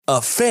A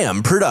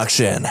FAM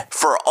production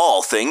for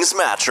all things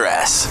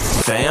mattress.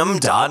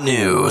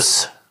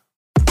 FAM.news.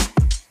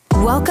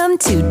 Welcome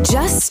to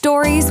Just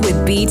Stories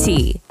with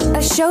BT,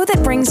 a show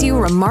that brings you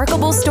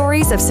remarkable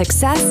stories of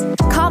success,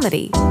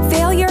 comedy,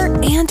 failure,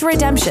 and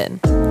redemption,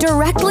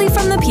 directly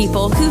from the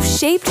people who've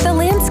shaped the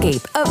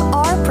landscape of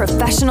our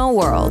professional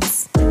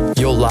worlds.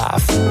 You'll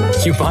laugh,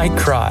 you might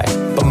cry,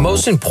 but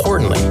most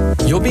importantly,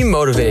 you'll be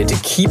motivated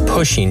to keep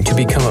pushing to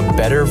become a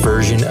better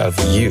version of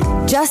you.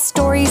 Just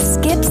Stories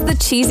skips the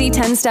cheesy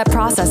 10-step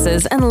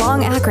processes and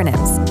long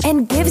acronyms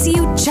and gives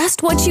you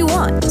just what you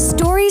want.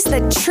 Stories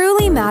that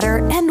truly matter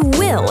and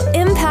will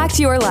impact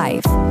your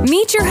life.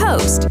 Meet your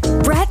host,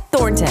 Brett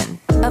Thornton,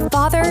 a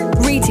father,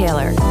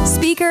 retailer,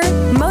 speaker,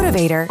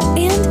 motivator,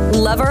 and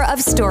lover of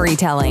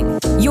storytelling.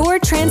 Your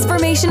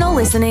transformational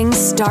listening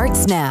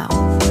starts now.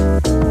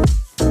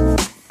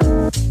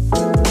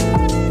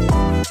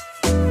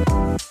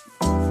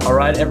 All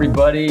right,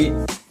 everybody,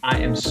 I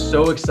am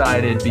so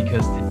excited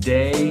because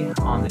today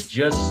on the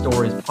Just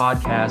Stories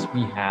podcast,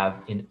 we have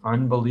an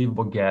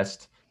unbelievable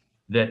guest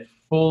that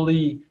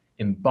fully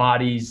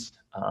embodies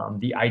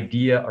the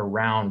idea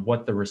around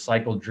what the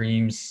Recycle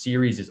Dreams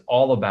series is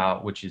all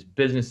about, which is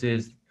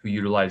businesses who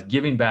utilize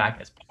giving back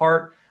as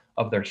part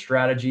of their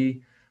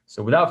strategy.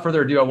 So without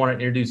further ado, I want to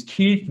introduce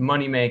Keith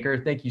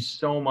Moneymaker. Thank you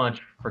so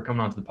much for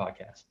coming on to the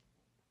podcast.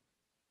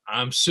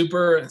 I'm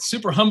super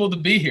humbled to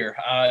be here.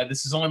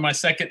 This is only my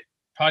second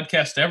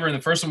podcast ever, and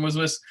the first one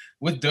was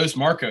with Dos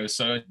Marcos.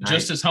 So nice.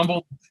 Just as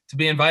humbled to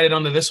be invited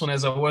onto this one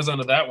as I was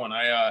onto that one.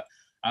 I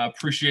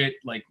appreciate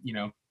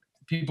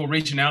people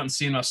reaching out and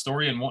seeing my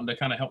story and wanting to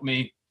kind of help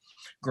me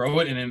grow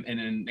it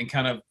and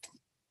kind of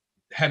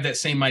have that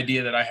same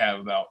idea that I have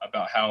about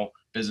how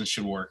business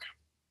should work.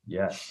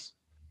 Yes.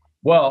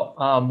 Well,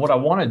 what I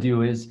want to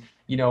do is,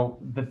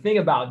 the thing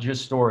about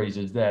Just Stories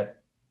is that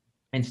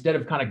instead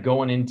of kind of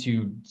going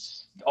into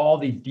all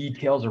these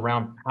details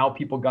around how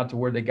people got to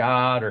where they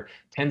got or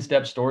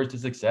 10-step stories to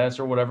success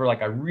or whatever,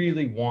 I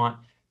really want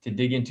to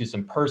dig into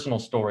some personal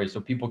stories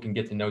so people can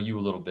get to know you a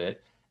little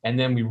bit. And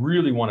then we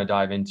really want to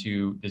dive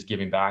into this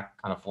giving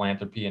back kind of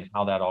philanthropy and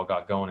how that all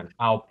got going and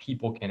how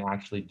people can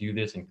actually do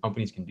this and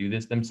companies can do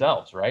this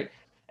themselves, right?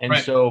 And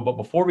right. So, but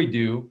before we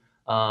do,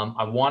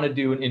 I want to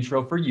do an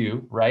intro for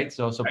you, right?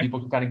 So right. People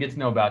can kind of get to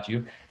know about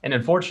you. And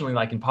unfortunately,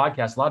 like in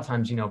podcasts, a lot of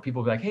times,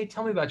 people be like, hey,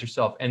 tell me about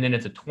yourself. And then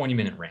it's a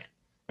 20-minute rant.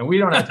 And we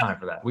don't have time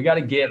for that. We got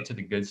to get to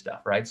the good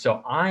stuff, right?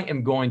 So I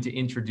am going to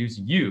introduce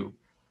you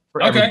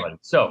for everybody.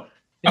 So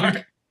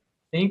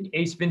think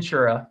Ace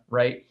Ventura,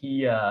 right?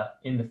 He,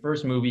 in the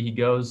first movie, he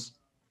goes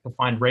to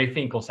find Ray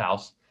Finkel's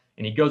house.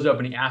 And he goes up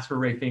and he asks for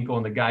Ray Finkel.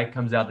 And the guy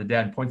comes out, the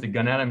dad, and points a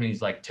gun at him. And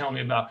he's like, tell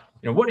me about,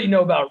 what do you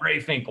know about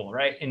Ray Finkel,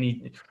 right? And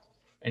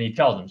he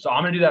tells him. So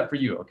I'm going to do that for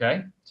you,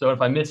 okay? So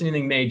if I miss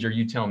anything major,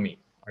 you tell me.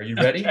 Are you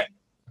ready?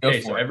 Okay,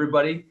 so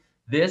everybody,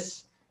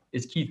 this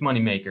is Keith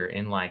Moneymaker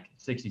in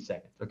 60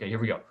 seconds. Okay, here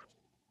we go.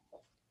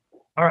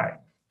 All right.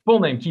 Full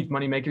name, Keith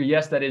Moneymaker.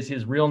 Yes, that is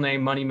his real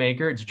name,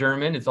 Moneymaker. It's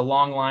German. It's a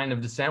long line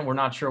of descent. We're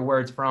not sure where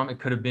it's from. It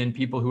could have been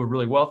people who were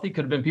really wealthy.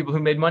 Could have been people who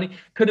made money.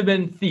 Could have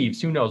been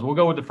thieves. Who knows? We'll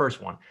go with the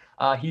first one.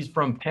 He's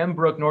from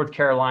Pembroke, North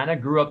Carolina.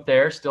 Grew up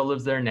there. Still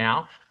lives there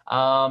now.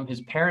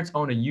 His parents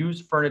own a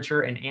used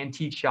furniture and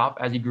antique shop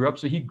as he grew up.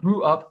 So he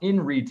grew up in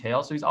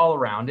retail. So he's all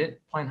around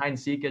it, playing hide and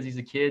seek as he's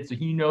a kid. So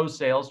he knows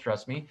sales,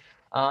 trust me.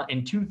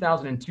 In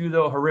 2002,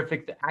 though,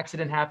 horrific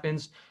accident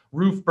happens.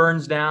 Roof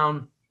burns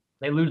down.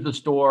 They lose the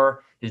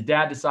store. His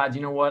dad decides,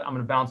 you know what? I'm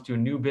going to bounce to a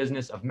new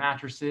business of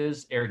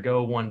mattresses.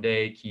 Ergo, one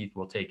day, Keith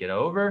will take it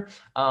over.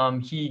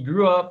 He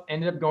grew up,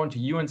 ended up going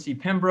to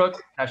UNC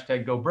Pembroke,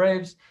 #Go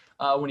Braves.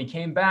 When he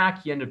came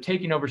back, he ended up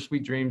taking over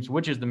Sweet Dreams,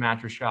 which is the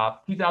mattress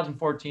shop.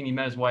 2014, he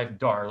met his wife,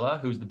 Darla,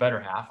 who's the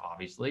better half,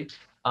 obviously.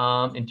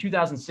 In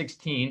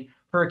 2016,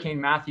 Hurricane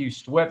Matthew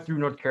swept through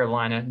North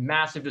Carolina,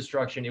 massive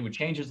destruction. It would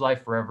change his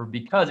life forever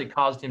because it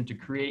caused him to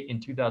create in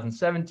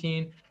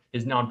 2017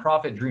 his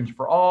nonprofit Dreams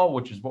for All,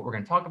 which is what we're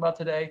going to talk about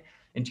today.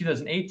 In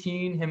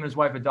 2018, him and his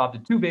wife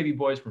adopted 2 baby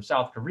boys from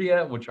South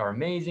Korea, which are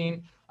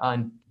amazing.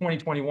 In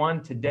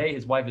 2021, today,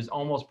 his wife is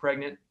almost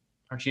pregnant,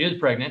 or she is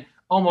pregnant,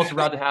 almost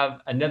about to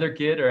have another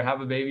kid or have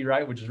a baby,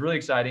 right? Which is really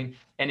exciting.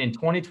 And in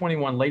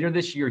 2021, later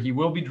this year, he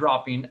will be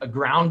dropping a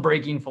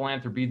groundbreaking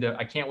philanthropy that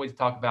I can't wait to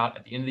talk about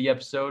at the end of the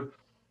episode.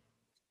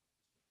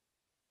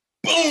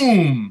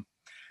 Boom!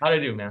 How'd I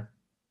do, man?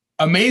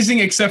 Amazing,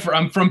 except for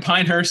I'm from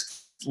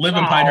Pinehurst, live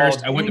in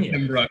Pinehurst. I went to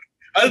Pembroke.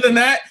 Other than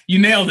that, you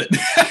nailed it.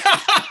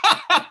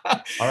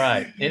 All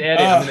right. In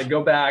edit, I'm going to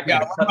go back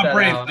and cut that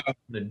out. I'm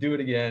going to do it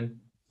again.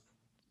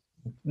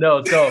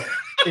 No, so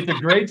it's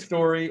a great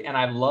story. And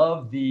I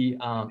love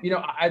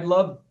I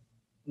love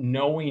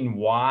knowing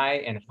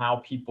why and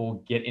how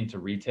people get into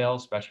retail,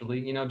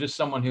 especially, just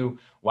someone who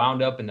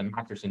wound up in the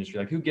mattress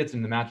industry, who gets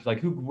in the mattress,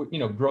 who,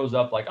 grows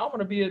up I want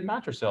to be a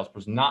mattress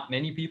salesperson. Not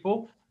many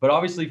people, but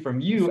obviously from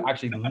you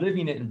actually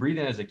living it and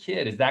breathing it as a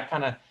kid, is that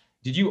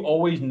did you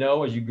always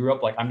know as you grew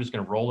up, I'm just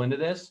going to roll into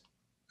this?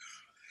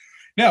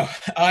 No,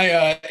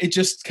 it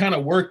just kind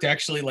of worked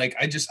actually.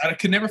 I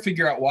could never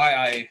figure out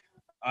why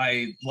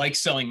I like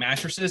selling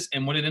mattresses,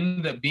 and what it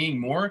ended up being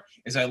more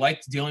is I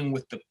liked dealing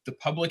with the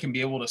public and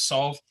be able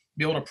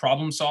to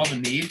problem solve a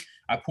need.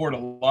 I poured a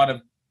lot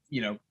of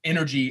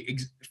energy,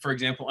 for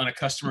example, on a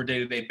customer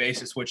day-to-day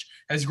basis, which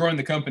has grown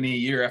the company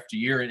year after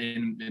year,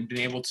 and been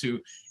able to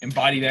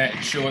embody that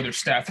and show other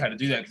staff how to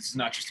do that. This is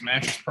not just a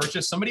mattress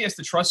purchase. Somebody has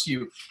to trust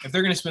you if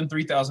they're going to spend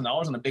 $3,000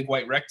 on a big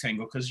white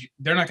rectangle, because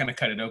they're not going to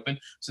cut it open.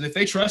 So if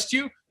they trust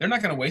you, they're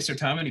not going to waste their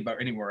time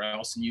anywhere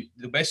else. And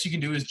the best you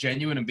can do is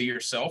genuine and be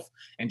yourself,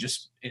 and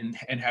just and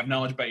have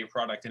knowledge about your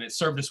product. And it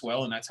served us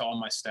well, and that's how all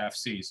my staff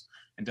sees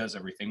and does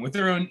everything, with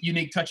their own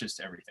unique touches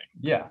to everything.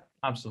 Yeah,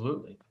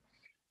 absolutely.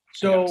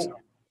 So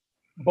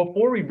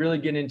before we really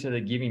get into the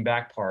giving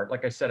back part,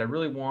 like I said, I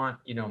really want,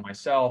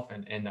 myself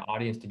and the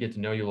audience to get to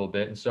know you a little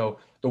bit. And so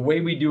the way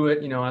we do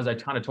it, as I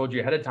kind of told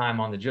you ahead of time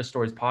on the Just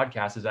Stories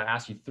podcast, is I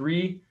ask you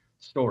 3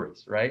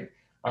 stories, right?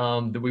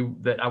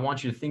 That I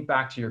want you to think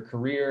back to your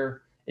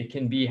career. It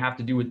can have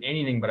to do with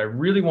anything, but I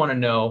really want to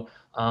know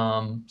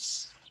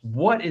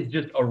what is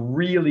just a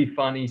really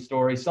funny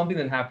story, something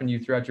that happened to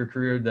you throughout your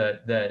career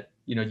that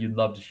you'd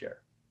love to share.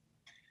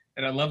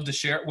 And I'd love to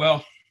share.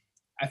 Well,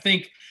 I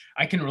think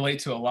I can relate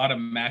to a lot of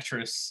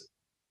mattress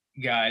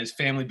guys,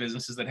 family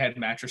businesses that had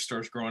mattress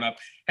stores growing up.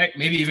 Heck,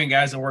 maybe even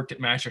guys that worked at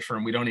Mattress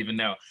Firm, we don't even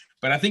know.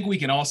 But I think we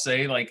can all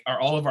say, like,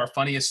 all of our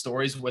funniest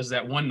stories was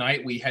that one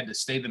night we had to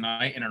stay the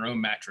night in our own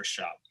mattress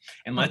shop.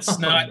 And let's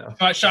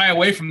not shy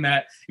away from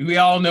that. We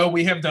all know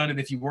we have done it.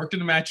 If you worked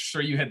at a mattress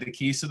store, you had the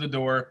keys to the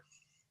door.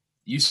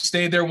 You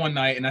stayed there one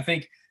night. And I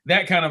think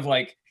that kind of,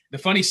 like, the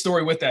funny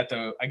story with that,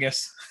 though, I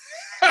guess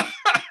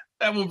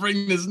that will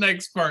bring this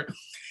next part,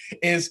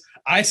 is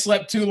I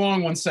slept too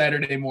long one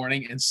Saturday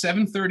morning, and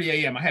 7:30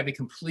 a.m. I have a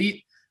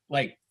complete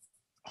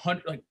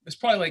it's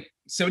probably like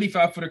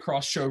 75 foot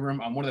across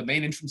showroom on one of the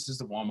main entrances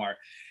to Walmart.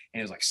 And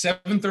it was like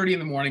 7:30 in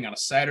the morning on a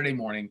Saturday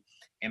morning,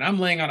 and I'm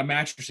laying on a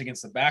mattress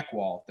against the back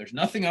wall. There's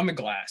nothing on the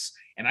glass,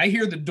 and I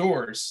hear the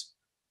doors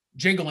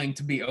jiggling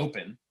to be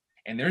open.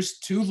 And there's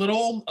 2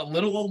 little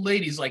old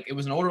ladies, like it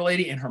was an older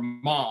lady and her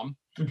mom,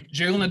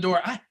 jiggling the door.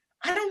 I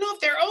don't know if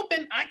they're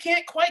open. I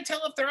can't quite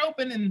tell if they're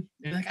open. And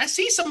like, I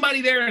see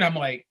somebody there, and I'm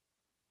like,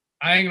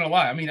 I ain't gonna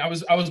lie. I mean, I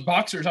was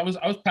boxers. I was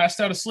passed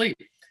out asleep.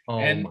 Oh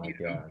and, my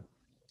God.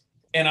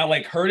 And I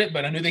like heard it,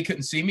 but I knew they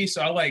couldn't see me.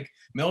 So I like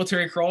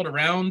military crawled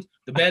around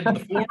the bed to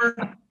the floor.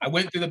 I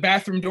went through the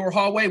bathroom door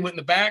hallway, went in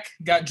the back,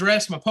 got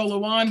dressed, my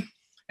polo on,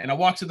 and I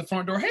walked to the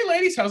front door. Hey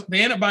ladies,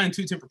 they ended up buying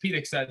 2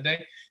 Tempur-Pedics that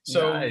day.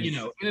 So, nice.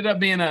 Ended up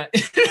being a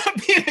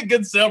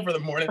good sale for the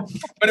morning,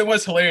 but it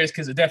was hilarious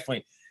because I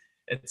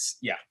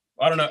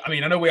don't know. I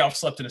mean, I know we all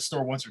slept in a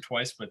store once or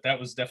twice, but that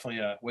was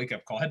definitely a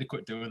wake-up call. I had to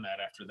quit doing that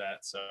after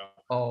that. So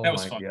that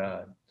was fun.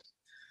 God.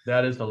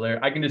 That is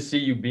hilarious. I can just see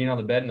you being on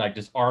the bed and like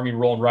just army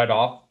rolling right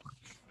off.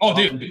 Oh,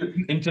 dude.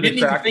 Into the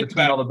track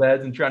between all the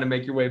beds and trying to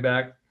make your way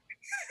back.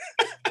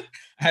 I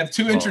have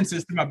 2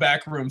 entrances to my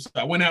back room. So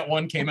I went out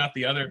one, came out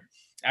the other,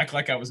 act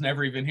like I was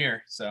never even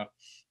here. So.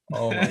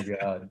 Oh my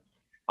God.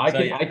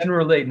 I can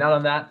relate.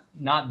 Not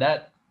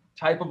that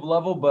type of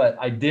level, but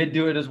I did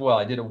do it as well.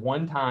 I did it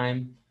one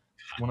time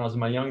when I was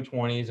in my young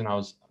 20s, and I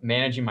was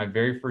managing my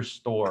very first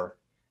store,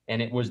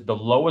 and it was the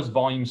lowest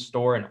volume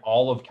store in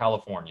all of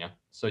California.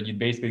 So you'd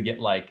basically get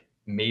like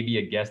maybe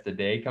a guest a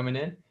day coming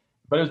in,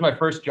 but it was my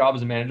first job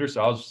as a manager.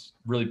 So I was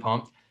really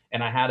pumped,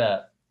 and I had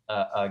a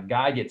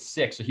guy get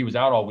sick. So he was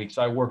out all week.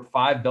 So I worked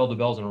 5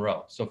 bell-to-bells in a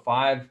row. So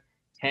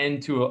 10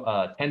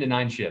 to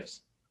 9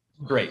 shifts.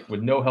 Great.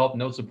 With no help,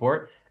 no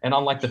support. And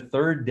on like the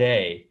 3rd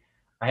day,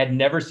 I had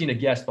never seen a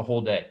guest the whole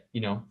day,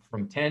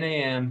 from 10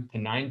 a.m. to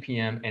 9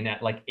 p.m. And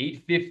at like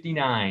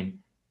 8:59,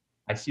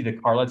 I see the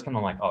car lights come.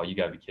 I'm like, oh, you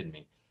gotta be kidding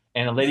me.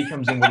 And a lady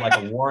comes in with like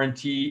a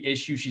warranty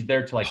issue. She's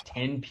there till like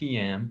 10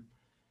 p.m.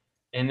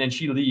 And then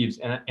she leaves,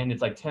 and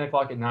it's like 10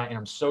 o'clock at night, and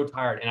I'm so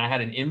tired. And I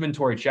had an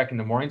inventory check in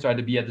the morning, so I had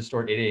to be at the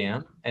store at 8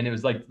 a.m. And it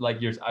was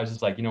like yours. I was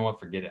just like, you know what,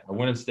 forget it. I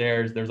went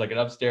upstairs. There's like an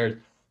upstairs,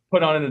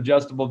 put on an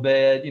adjustable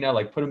bed,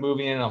 like put a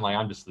movie in. And I'm like,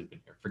 I'm just sleeping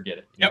here. Forget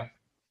it. Yep.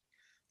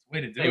 Way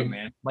to do it,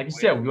 man. Like you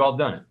said, we've all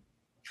done it.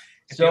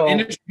 So the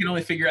industry can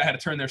only figure out how to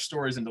turn their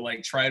stores into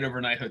like try it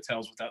overnight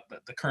hotels without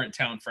the current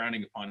town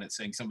frowning upon it,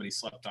 saying somebody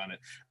slept on it.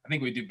 I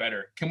think we do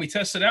better. Can we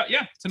test it out?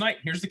 Yeah, tonight.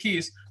 Here's the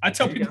keys. I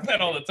tell people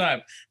that all the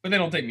time, but they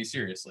don't take me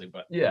seriously.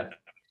 But yeah,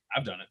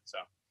 I've done it. So.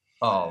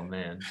 Oh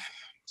man.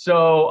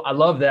 So I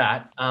love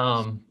that.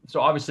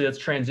 So obviously let's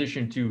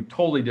transition to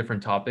totally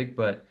different topic,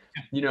 but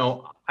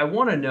I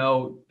want to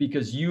know,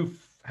 because you've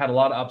had a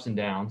lot of ups and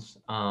downs,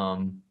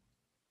 and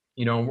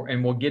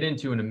we'll get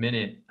into in a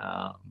minute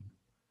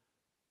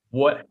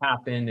what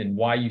happened and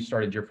why you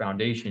started your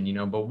foundation,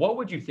 but what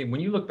would you think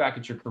when you look back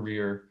at your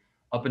career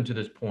up until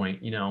this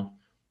point,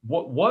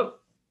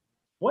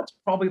 what's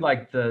probably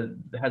like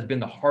has been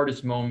the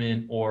hardest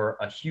moment or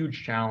a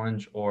huge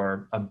challenge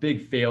or a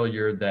big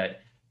failure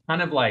that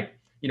kind of like,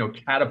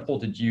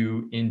 catapulted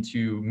you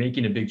into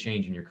making a big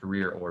change in your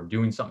career or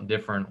doing something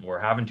different or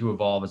having to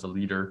evolve as a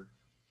leader?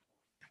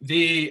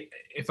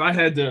 If I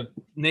had to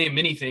name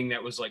anything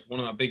that was like one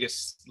of my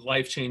biggest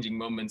life-changing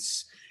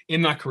moments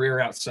in my career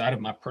outside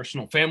of my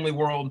personal family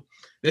world.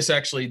 This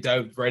actually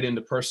dived right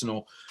into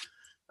personal.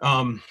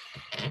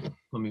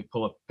 Let me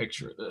pull up a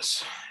picture of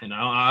this, and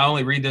I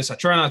only read this. I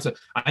try not to.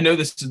 I know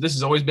this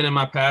has always been in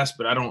my past,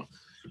 but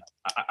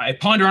I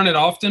ponder on it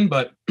often.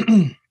 But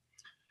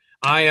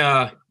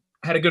I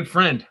had a good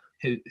friend.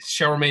 His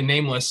shall remain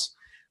nameless.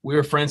 We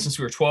were friends since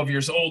we were 12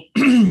 years old.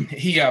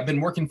 He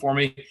been working for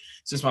me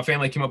since my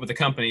family came up with the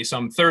company. So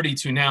I'm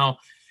 32 now.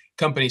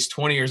 Company's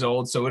 20 years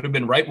old. So it would have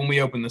been right when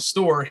we opened the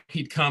store.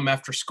 He'd come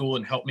after school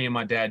and help me and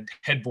my dad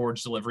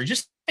headboards delivery,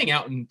 just hang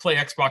out and play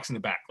Xbox in the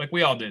back like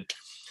we all did.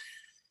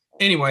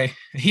 Anyway,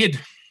 he had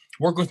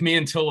worked with me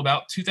until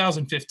about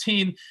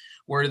 2015,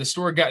 where the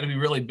store got to be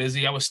really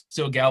busy. I was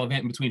still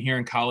gallivanting between here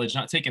and college,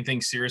 not taking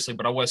things seriously,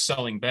 but I was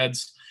selling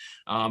beds.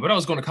 But I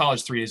was going to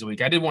college 3 days a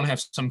week. I did want to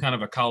have some kind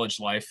of a college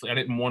life. I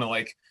didn't want to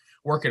like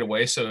work it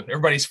away. So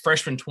everybody's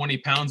freshman 20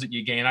 pounds that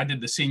you gain. I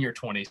did the senior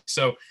 20.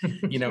 So,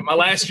 my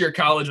last year of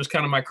college was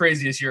kind of my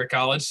craziest year of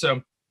college.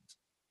 So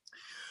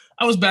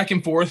I was back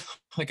and forth.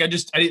 Like I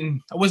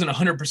wasn't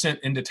 100%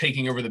 into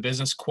taking over the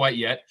business quite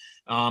yet.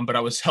 But I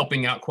was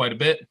helping out quite a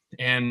bit.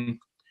 And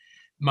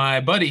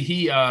my buddy,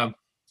 you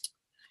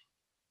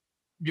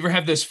ever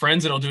have those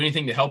friends that'll do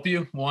anything to help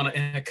you? Well,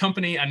 in a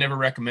company, I never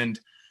recommend,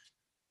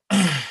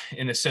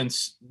 in a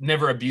sense,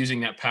 never abusing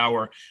that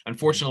power.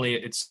 Unfortunately,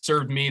 it's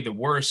served me the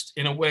worst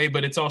in a way,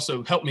 but it's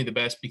also helped me the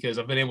best because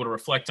I've been able to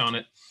reflect on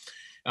it.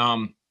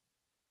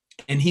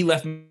 And he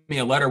left me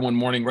a letter one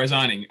morning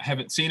resigning. I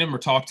haven't seen him or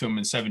talked to him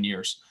in 7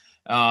 years.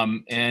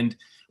 And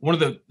one of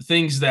the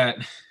things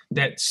that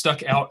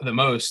stuck out the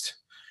most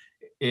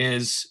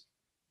is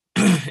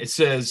it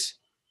says,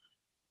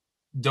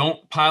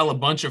 "Don't pile a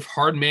bunch of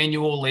hard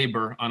manual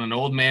labor on an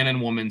old man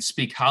and woman,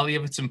 speak highly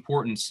of its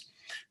importance,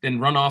 then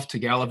run off to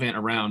gallivant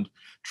around.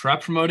 Try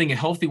promoting a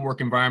healthy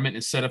work environment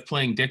instead of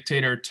playing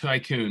dictator or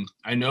tycoon.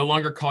 I no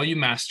longer call you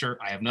master.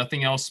 I have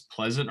nothing else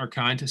pleasant or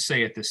kind to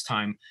say at this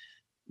time.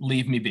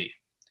 Leave me be."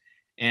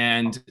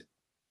 And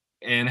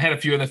I had a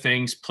few other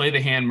things. Play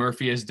the hand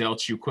Murphy has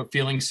dealt you. Quit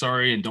feeling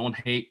sorry and don't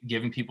hate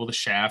giving people the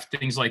shaft.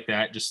 Things like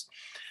that. Just,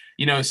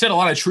 said a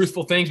lot of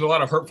truthful things, but a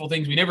lot of hurtful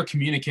things. We never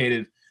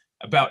communicated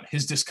about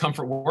his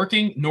discomfort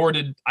working, nor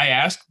did I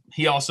ask.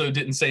 He also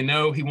didn't say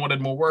no. He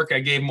wanted more work. I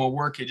gave more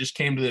work. It just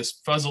came to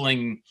this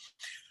fuzzling,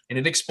 and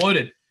it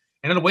exploded.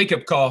 And at a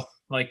wake-up call,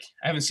 like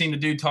I haven't seen the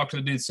dude, talk to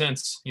the dude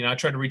since. I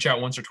tried to reach out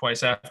once or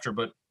twice after,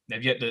 but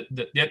I've yet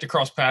to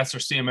cross paths or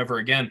see him ever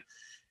again.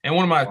 And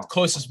one of my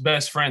closest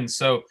best friends.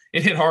 So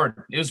it hit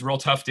hard. It was real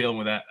tough dealing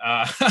with that.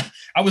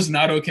 I was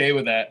not okay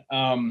with that.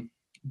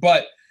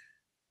 But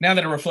now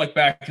that I reflect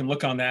back and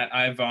look on that,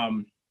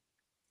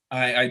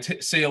 I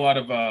say a lot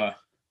of,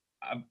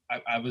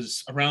 I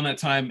was around that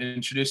time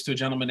introduced to a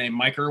gentleman named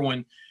Mike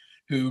Irwin,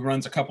 who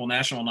runs a couple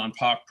national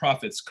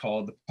nonprofits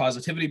called the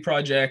Positivity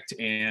Project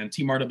and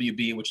Team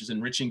RWB, which is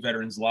enriching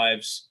veterans'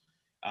 lives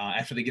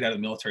after they get out of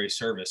the military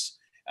service.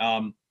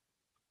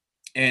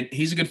 And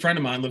he's a good friend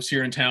of mine, lives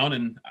here in town,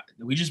 and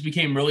we just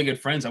became really good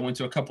friends. I went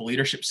to a couple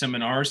leadership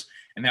seminars,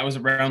 and that was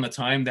around the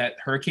time that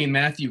Hurricane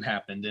Matthew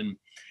happened.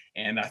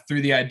 And I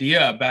threw the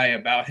idea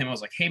about him. I was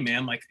like, hey,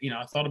 man,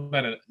 I thought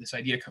about this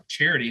idea of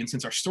charity. And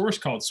since our store is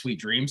called Sweet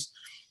Dreams,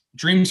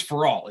 Dreams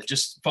for All, it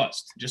just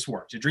buzzed, it just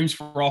worked. The Dreams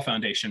for All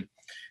Foundation.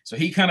 So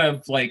he kind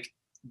of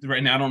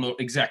right now, I don't know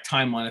the exact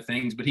timeline of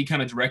things, but he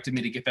kind of directed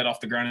me to get that off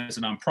the ground as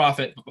a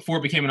nonprofit. But before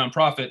it became a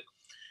nonprofit,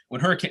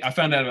 when I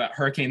found out about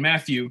Hurricane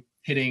Matthew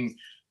hitting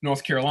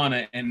North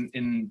Carolina and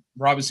in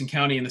Robinson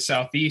County in the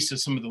Southeast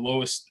is some of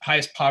the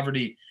highest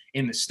poverty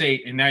in the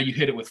state. And now you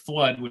hit it with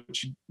flood,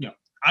 which,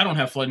 I don't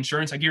have flood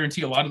insurance. I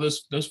guarantee a lot of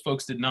those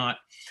folks did not.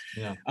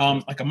 Yeah.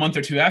 Like a month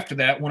or two after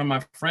that, one of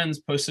my friends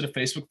posted a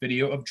Facebook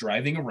video of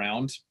driving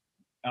around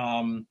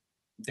down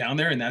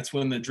there. And that's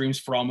when the Dreams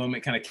for All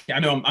moment I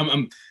know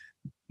I'm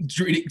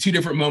two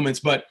different moments,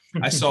 but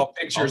I saw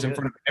pictures in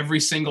front of every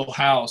single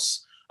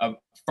house of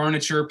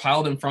furniture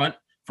piled in front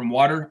from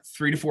water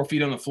 3 to 4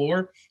 feet on the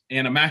floor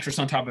and a mattress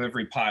on top of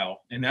every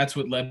pile. And that's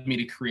what led me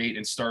to create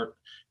and start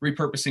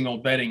repurposing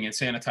old bedding and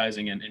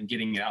sanitizing and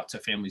getting it out to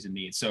families in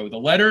need. So the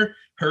letter,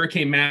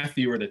 Hurricane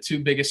Matthew are the two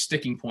biggest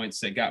sticking points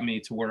that got me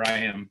to where I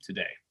am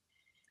today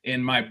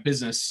in my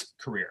business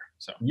career.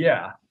 So,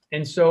 yeah.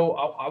 And so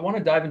I want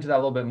to dive into that a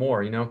little bit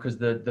more, because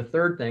the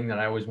third thing that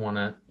I always want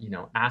to,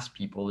 ask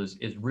people is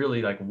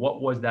really like,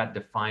 what was that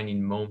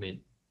defining moment?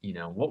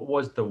 What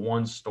was the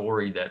one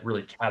story that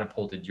really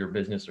catapulted your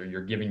business or your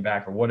giving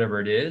back or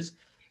whatever it is?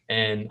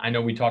 And I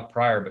know we talked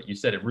prior, but you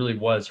said it really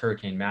was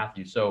Hurricane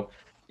Matthew. So,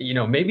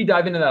 maybe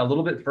dive into that a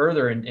little bit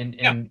further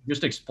and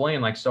just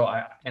explain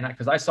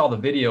because I saw the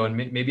video and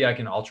maybe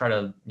I'll try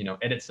to,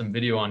 edit some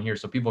video on here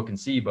so people can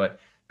see, but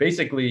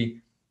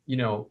basically,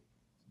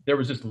 there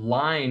was just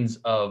lines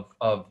of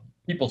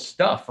people's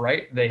stuff,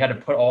 right? They had to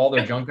put all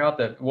their junk out.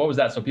 What was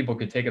that? So people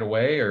could take it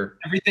away or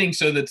everything.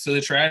 So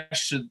the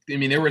trash,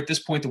 they were at this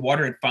point, the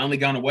water had finally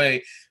gone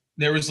away.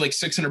 There was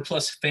 600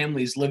 plus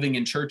families living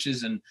in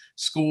churches and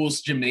schools,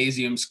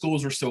 gymnasiums.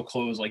 Schools were still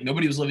closed.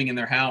 Nobody was living in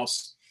their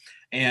house.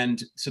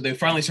 And so they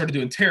finally started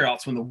doing tear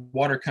outs when the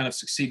water kind of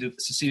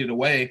seceded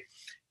away.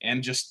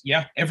 And just,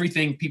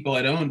 everything people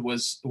had owned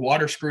was the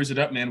water screws it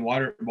up, man.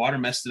 Water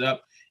messed it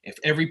up. If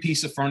every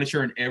piece of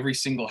furniture in every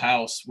single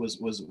house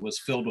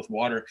was filled with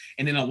water,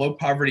 and in a low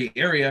poverty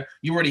area,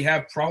 you already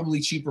have probably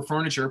cheaper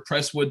furniture,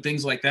 pressed wood,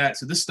 things like that.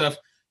 So this stuff,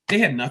 they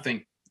had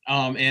nothing.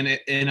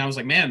 And I was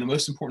like, man, the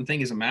most important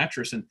thing is a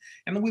mattress. And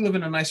then we live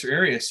in a nicer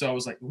area. So I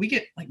was like, we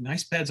get like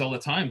nice beds all the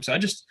time. So I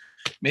just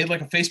made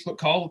like a Facebook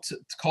call to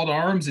call to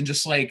arms and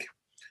just like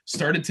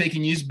started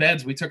taking used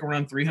beds. We took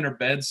around 300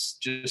 beds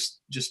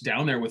just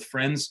down there with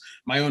friends,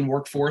 my own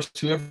workforce,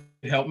 whoever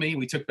helped me,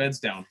 we took beds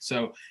down.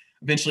 So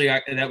eventually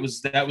that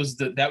was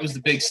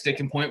the big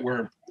sticking point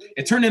where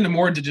it turned into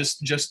more to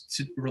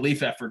just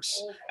relief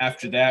efforts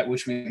after that,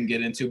 which we can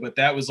get into. But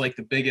that was like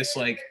the biggest,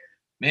 like,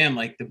 man,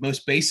 like the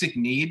most basic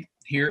need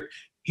here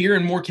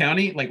in Moore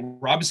County, like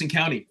Robinson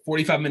County,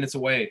 45 minutes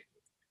away.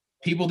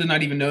 People did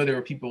not even know there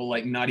were people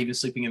like not even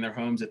sleeping in their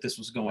homes that this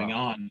was going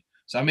on.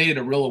 So I made it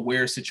a real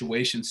aware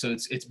situation. So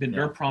it's been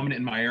very prominent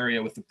in my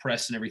area with the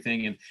press and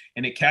everything.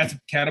 And it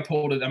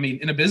catapulted, I mean,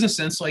 in a business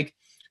sense, like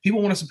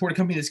people want to support a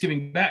company that's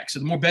giving back. So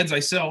the more beds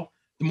I sell,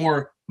 the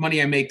more money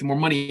I make, the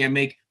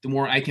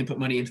more I can put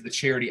money into the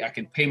charity. I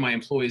can pay my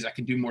employees. I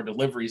can do more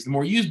deliveries. The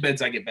more used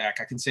beds I get back,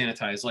 I can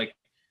sanitize. Like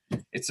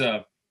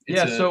so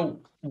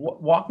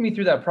walk me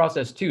through that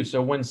process too.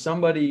 So when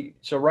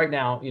right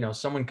now,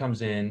 someone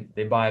comes in,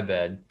 they buy a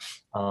bed,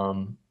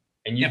 and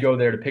you go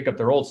there to pick up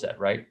their old set,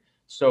 right?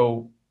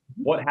 So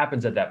what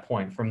happens at that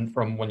point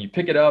from when you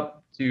pick it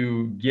up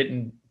to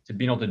getting to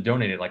being able to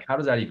donate it? Like, how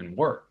does that even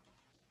work?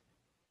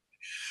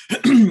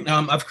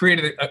 I've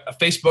created a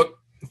Facebook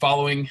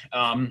following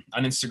on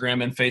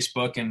Instagram and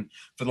Facebook. And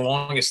for the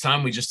longest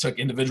time, we just took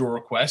individual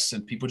requests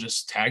and people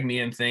just tagged me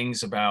in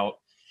things about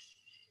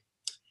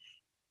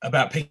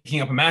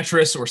picking up a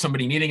mattress or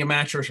somebody needing a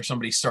mattress or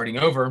somebody starting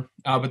over.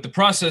 But the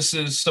process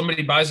is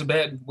somebody buys a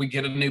bed, we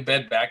get a new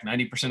bed back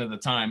 90% of the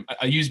time,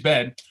 a used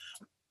bed.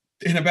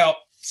 And about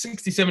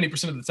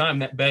 60-70% of the time,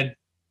 that bed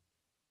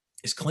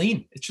is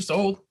clean. It's just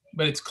old,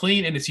 but it's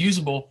clean and it's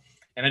usable.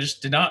 And I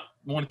just did not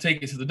want to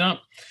take it to the dump.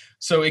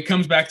 So it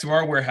comes back to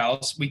our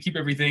warehouse. We keep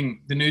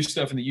everything, the new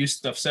stuff and the used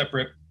stuff,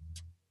 separate.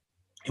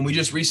 And we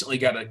just recently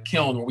got a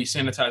kiln where we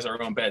sanitize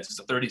our own beds. It's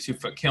a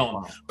 32-foot kiln.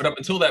 Wow. But up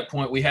until that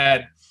point, we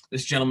had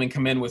this gentleman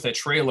come in with a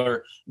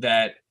trailer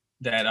that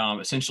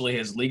essentially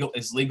is legal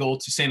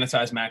to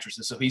sanitize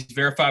mattresses. So he's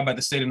verified by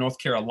the state of North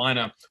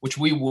Carolina, which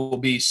we will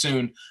be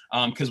soon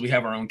because we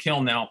have our own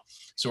kiln now.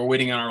 So we're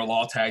waiting on our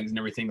law tags and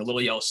everything, the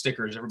little yellow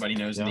stickers everybody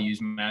knows in the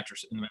used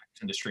mattress in the mattress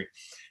industry.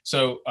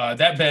 So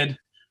that bed,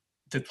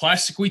 the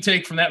plastic we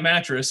take from that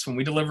mattress, when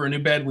we deliver a new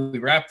bed, we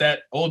wrap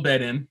that old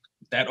bed in.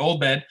 That old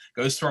bed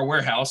goes to our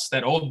warehouse.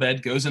 That old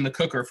bed goes in the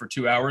cooker for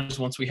 2 hours.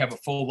 Once we have a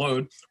full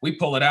load, we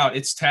pull it out.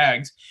 It's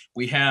tagged.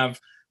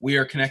 We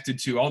are connected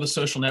to all the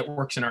social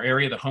networks in our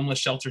area, the homeless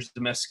shelters,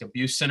 domestic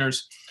abuse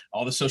centers,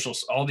 all the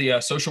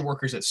social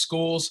workers at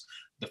schools,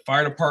 the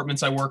fire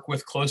departments I work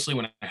with closely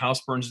when a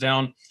house burns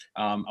down.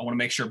 I want to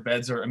make sure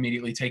beds are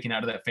immediately taken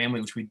out of that family,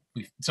 which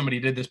somebody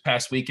did this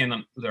past weekend.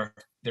 Their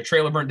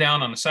trailer burnt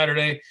down on a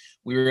Saturday.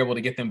 We were able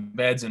to get them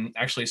beds and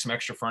actually some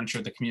extra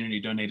furniture the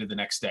community donated the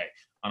next day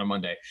on a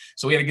Monday.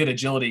 So we had a good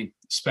agility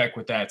spec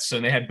with that.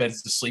 So they had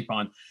beds to sleep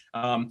on.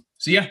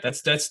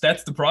 That's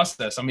the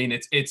process. I mean,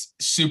 it's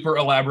super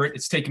elaborate.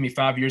 It's taken me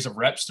 5 years of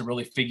reps to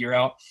really figure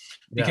out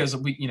because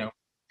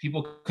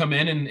people come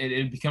in and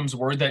it becomes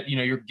word that,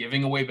 you're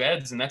giving away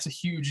beds, and that's a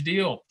huge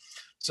deal.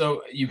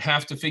 So you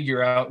have to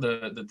figure out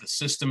the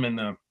system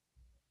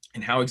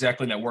and how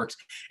exactly that works.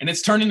 And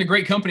it's turned into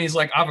great companies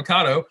like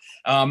Avocado.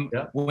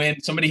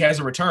 When somebody has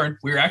a return,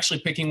 we're actually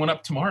picking one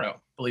up tomorrow,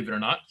 believe it or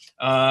not.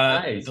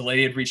 Nice. The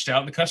lady had reached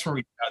out, the customer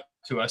reached out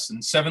to us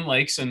in Seven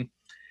Lakes, and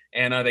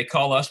they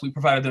call us. We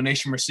provide a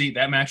donation receipt.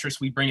 That mattress,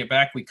 we bring it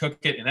back, we cook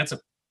it, and that's a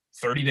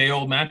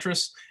 30-day-old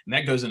mattress, and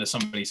that goes into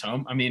somebody's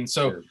home. I mean,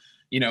 so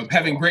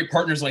having great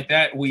partners like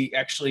that, we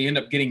actually end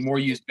up getting more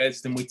used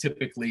beds than we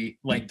typically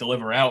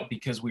deliver out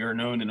because we are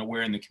known and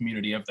aware in the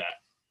community of that.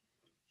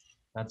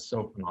 That's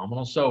so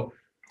phenomenal. So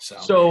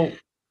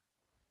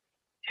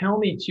tell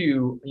me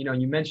too,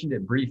 you mentioned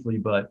it briefly,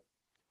 but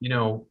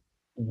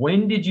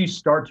when did you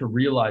start to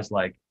realize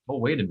oh,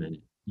 wait a minute,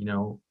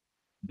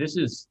 this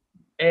is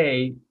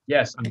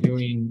yes, I'm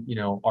doing,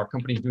 our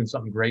company's doing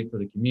something great for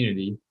the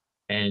community.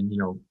 And,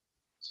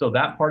 so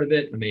that part of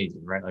it,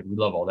 amazing, right? Like we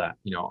love all that,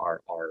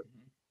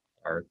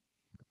 our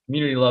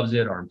community loves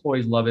it, our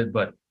employees love it.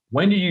 But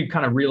when do you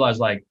kind of realize,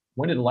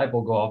 when did the light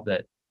bulb go off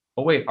that,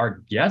 oh wait,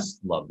 our guests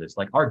love this.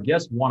 Our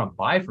guests want to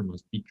buy from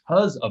us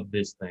because of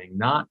this thing,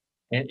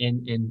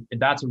 and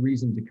that's a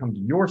reason to come to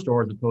your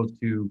store as opposed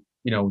to,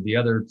 the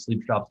other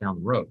sleep shops down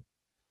the road.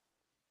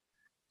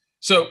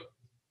 So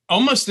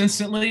almost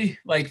instantly,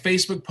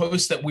 Facebook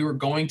posts that we were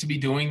going to be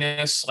doing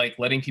this,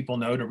 letting people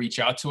know to reach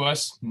out to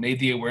us, made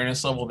the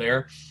awareness level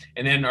there.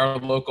 And then our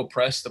local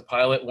press, The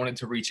Pilot, wanted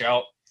to reach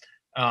out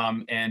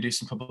and do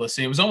some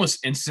publicity. It was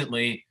almost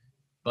instantly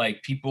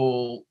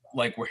people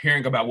were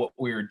hearing about what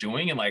we were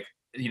doing and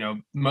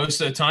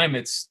most of the time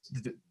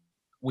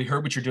we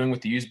heard what you're doing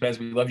with the used beds.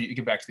 We love you. You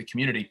give back to the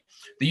community.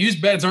 The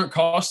used beds aren't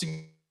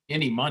costing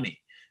any money.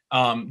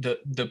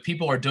 The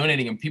people are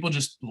donating them. People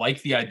just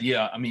like the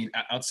idea. I mean,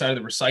 outside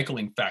of the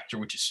recycling factor,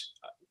 which is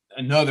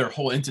another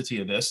whole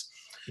entity of this,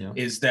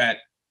 is that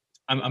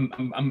I'm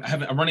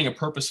running a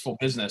purposeful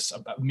business,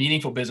 a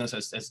meaningful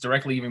business that's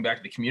directly giving back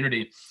to the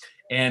community.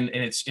 And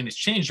it's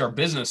changed our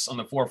business on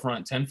the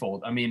forefront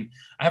tenfold. I mean,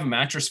 I have a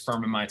mattress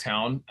firm in my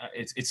town.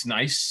 It's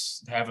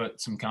nice to have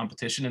some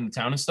competition in the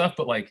town and stuff,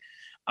 but like,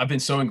 I've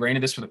been so ingrained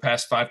in this for the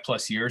past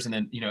 5+ years. And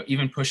then,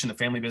 even pushing the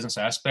family business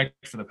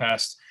aspect for the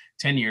past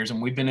 10 years. And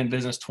we've been in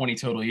business 20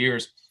 total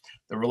years.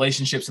 The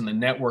relationships and the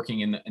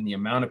networking and the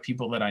amount of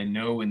people that I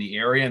know in the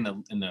area and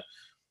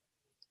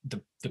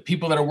the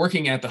people that are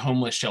working at the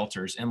homeless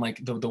shelters, and like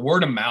the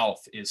word of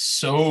mouth is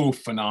so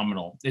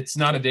phenomenal. It's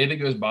not a day that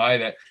goes by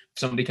that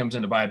somebody comes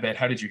in to buy a bed.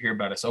 How did you hear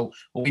about us? Oh,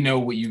 well, we know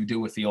what you do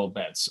with the old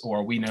beds,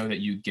 or we know that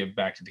you give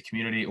back to the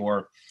community.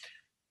 Or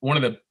one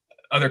of the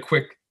other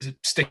quick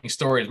sticking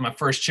stories, my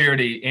first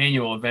charity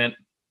annual event.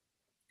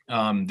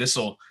 And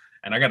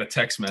I got a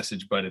text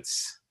message, but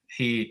it's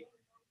the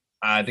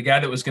guy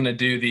that was going to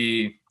do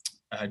the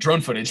drone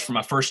footage for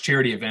my first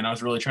charity event. I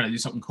was really trying to do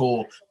something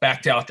cool,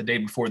 backed out the day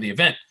before the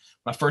event.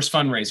 My first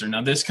fundraiser.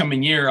 Now this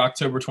coming year,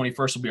 October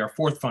 21st will be our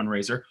 4th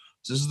fundraiser.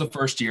 So this is the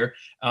first year.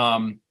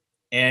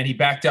 And he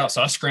backed out.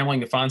 So I was scrambling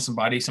to find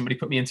somebody. Somebody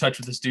put me in touch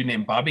with this dude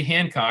named Bobby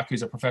Hancock,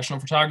 who's a professional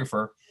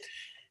photographer.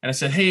 And I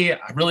said, hey,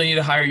 I really need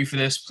to hire you for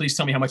this. Please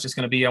tell me how much it's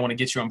going to be. I want to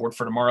get you on board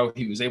for tomorrow.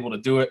 He was able to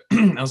do it.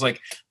 I was like,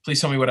 please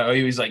tell me what I owe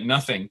you. He's like,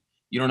 nothing.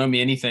 You don't owe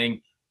me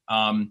anything.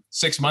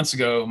 6 months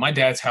ago, my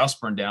dad's house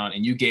burned down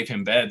and you gave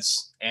him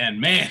beds.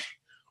 And man,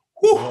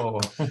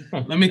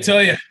 let me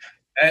tell you,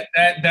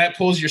 that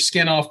pulls your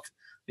skin off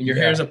and your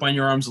hairs up on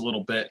your arms a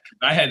little bit.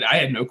 I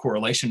had no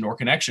correlation nor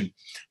connection,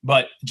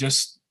 but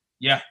just,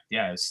 that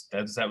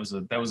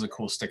was a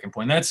cool sticking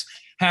point. That's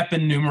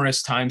happened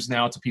numerous times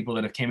now to people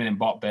that have came in and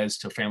bought beds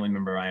to a family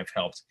member I have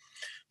helped.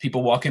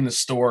 People walk in the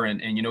store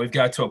and we've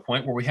got to a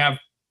point where we have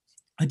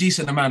a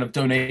decent amount of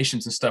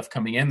donations and stuff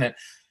coming in that,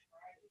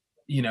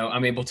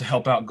 I'm able to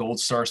help out Gold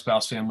Star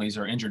spouse families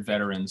or injured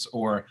veterans.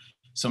 Or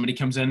somebody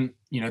comes in,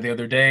 the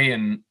other day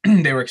and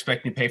they were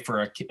expecting to pay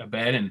for a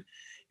bed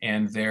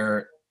and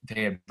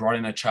they had brought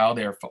in a child.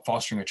 They were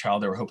fostering a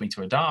child they were hoping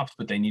to adopt,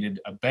 but they needed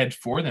a bed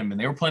for them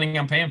and they were planning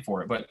on paying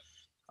for it. But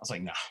I was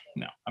like,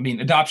 no. I mean,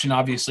 adoption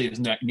obviously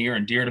is near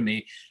and dear to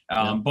me.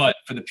 But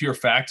for the pure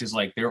fact is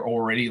like, they're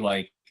already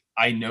like,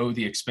 I know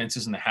the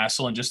expenses and the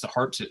hassle and just the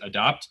heart to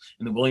adopt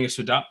and the willingness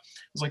to adopt.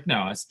 I was like,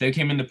 no, they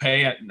came in to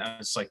pay it. And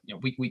it's like,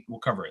 we'll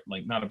cover it.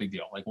 Like, not a big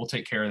deal. Like, we'll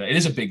take care of that. It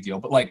is a big deal,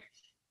 but like,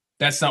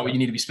 that's not what you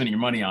need to be spending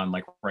your money on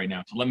like right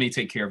now. So let me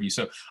take care of you.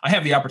 So I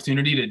have the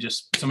opportunity to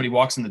somebody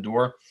walks in the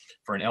door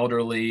for an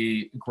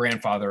elderly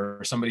grandfather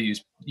or somebody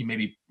who's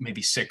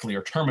maybe sickly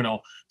or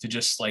terminal to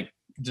just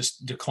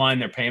decline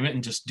their payment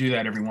and just do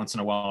that every once in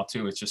a while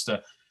too. It's just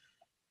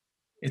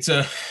it's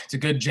a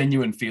good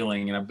genuine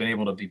feeling. And I've been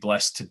able to be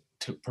blessed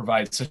to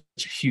provide such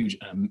a huge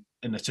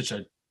and such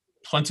a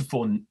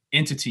plentiful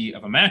entity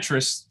of a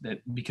mattress that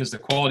because the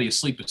quality of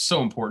sleep is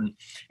so important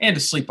and to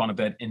sleep on a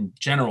bed in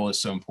general is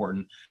so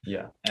important.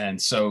 Yeah.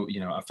 And so,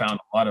 I found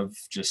a lot of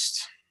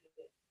just,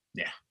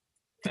 you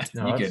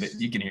get it.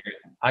 You can hear it.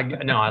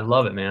 I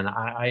love it, man.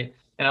 I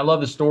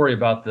love the story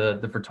about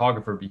the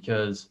photographer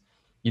because,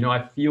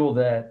 I feel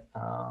that,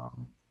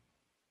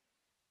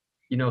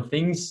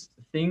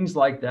 things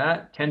like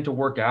that tend to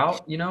work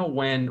out,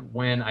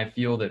 when I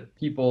feel that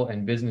people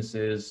and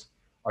businesses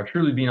are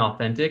truly being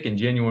authentic and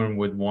genuine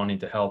with wanting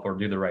to help or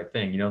do the right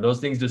thing. Those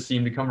things just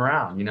seem to come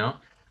around,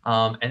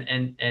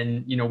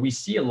 and we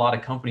see a lot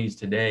of companies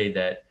today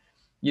that,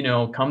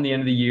 come the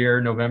end of the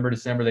year, November,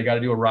 December, they got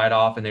to do a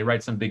write-off and they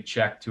write some big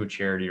check to a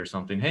charity or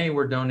something. Hey,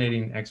 we're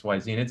donating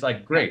XYZ. And it's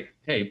like, great.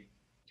 Hey,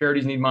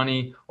 charities need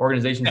money,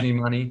 organizations need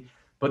money.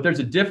 But there's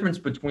a difference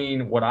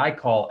between what I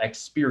call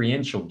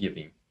experiential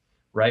giving,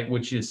 right?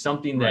 Which is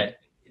something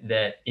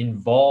that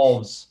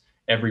involves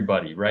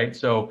everybody, right?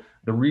 So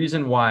the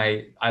reason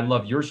why I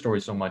love your story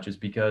so much is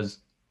because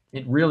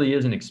it really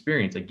is an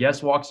experience. A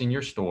guest walks in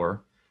your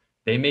store,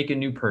 they make a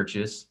new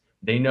purchase.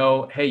 They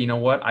know, hey, you know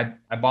what? I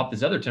bought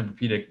this other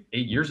Tempur-Pedic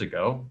 8 years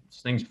ago.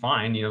 This thing's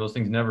fine. Those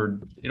things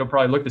it'll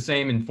probably look the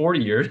same in 40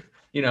 years,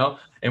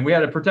 and we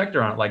had a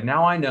protector on it. Like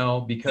now I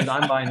know because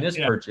I'm buying this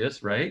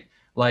purchase, right?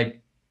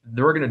 Like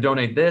they're going to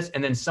donate this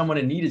and then someone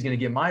in need is going to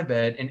get my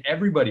bed and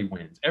everybody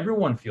wins.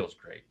 Everyone feels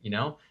great,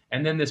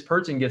 and then this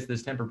person gets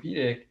this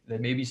Tempur-Pedic that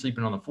may be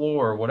sleeping on the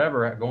floor or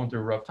whatever, going through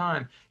a rough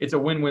time. It's a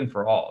win-win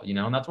for all,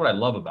 and that's what I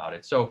love about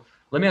it. So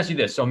let me ask you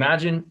this. So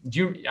imagine,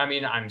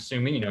 I'm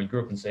assuming, you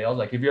grew up in sales.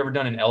 Like, have you ever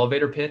done an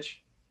elevator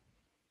pitch?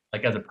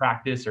 Like as a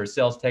practice or a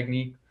sales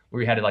technique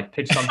where you had to like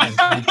pitch something in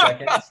 30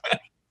 seconds?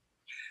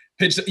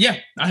 Yeah,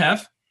 I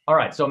have. All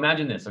right. So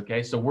imagine this.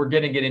 Okay. So we're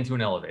going to get into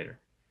an elevator.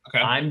 Okay.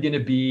 I'm going to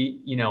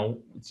be,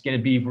 it's going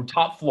to be we're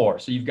top floor.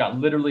 So you've got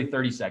literally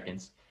 30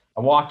 seconds.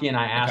 I walk in,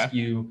 I ask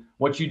you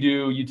what you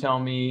do. You tell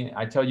me,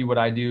 I tell you what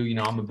I do.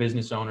 I'm a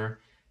business owner.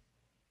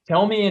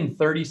 Tell me in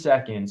 30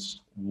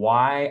 seconds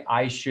why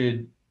I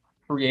should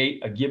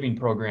create a giving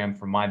program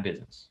for my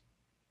business.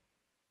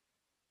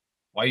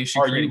 Why you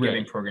should create a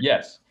giving program?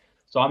 Yes.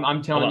 So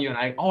I'm telling you, and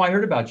I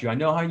heard about you. I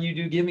know how you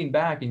do giving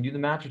back and do the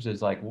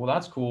mattresses. Like, well,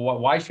 that's cool.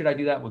 Why should I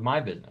do that with my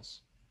business?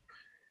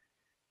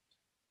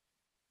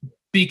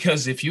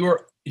 Because if you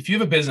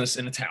have a business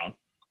in a town,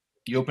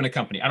 you open a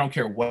company, I don't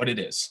care what it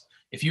is.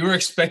 If you are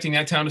expecting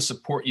that town to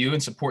support you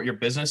and support your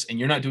business, and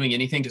you're not doing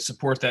anything to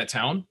support that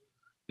town,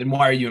 then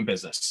why are you in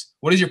business?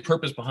 What is your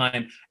purpose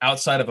behind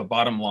outside of a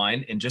bottom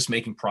line and just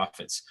making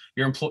profits?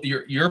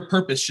 Your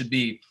purpose should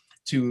be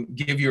to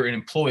give your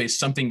employees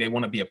something they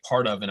want to be a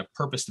part of and a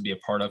purpose to be a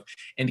part of,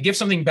 and to give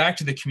something back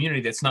to the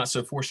community that's not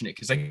so fortunate.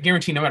 Because I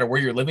guarantee no matter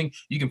where you're living,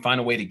 you can find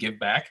a way to give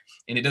back.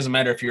 And it doesn't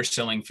matter if you're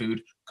selling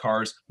food,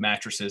 cars,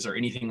 mattresses, or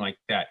anything like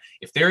that.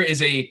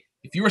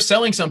 If you are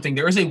selling something,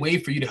 there is a way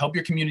for you to help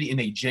your community in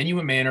a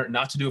genuine manner,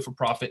 not to do it for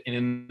profit. And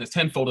in the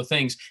tenfold of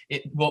things,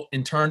 it will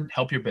in turn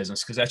help your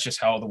business, because that's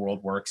just how the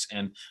world works,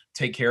 and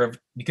take care of,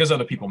 because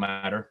other people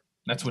matter.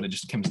 That's what it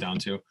just comes down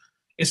to.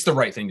 It's the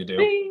right thing to do.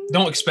 Ding.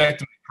 Don't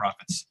expect to make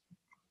profits.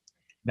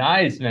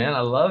 Nice, man.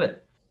 I love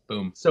it.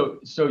 Boom. So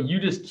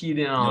you just keyed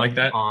in on, you like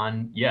that?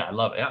 Yeah, I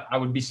love it. I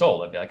would be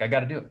sold. I'd be like, I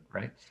got to do it.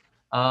 Right.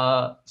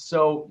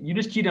 So you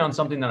just keyed in on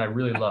something that I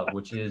really love,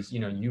 which is,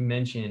 you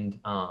mentioned,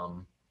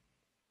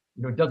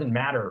 it doesn't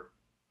matter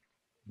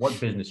what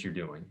business you're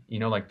doing,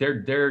 like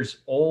there's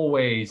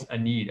always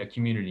a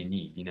community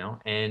need,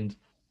 and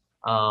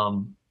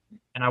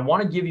I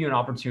want to give you an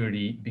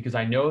opportunity, because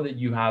I know that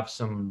you have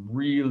some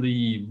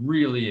really,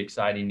 really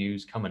exciting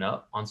news coming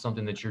up on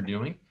something that you're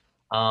doing.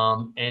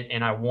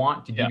 And I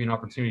want to give you an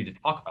opportunity to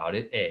talk about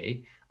it,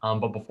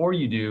 but before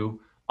you do,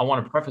 I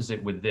want to preface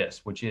it with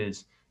this, which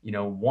is,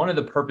 one of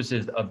the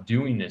purposes of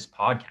doing this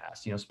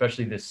podcast,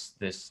 especially this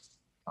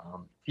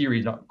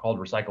series called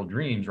Recycled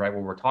Dreams, right,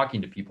 where we're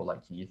talking to people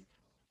like Keith,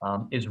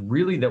 is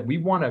really that we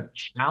want to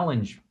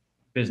challenge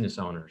business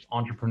owners,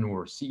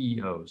 entrepreneurs,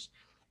 CEOs,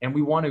 and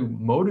we want to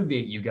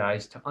motivate you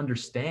guys to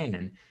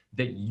understand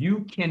that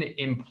you can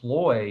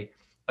employ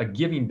a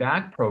giving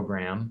back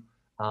program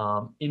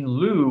in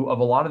lieu of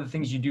a lot of the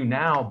things you do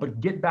now, but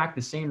get back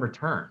the same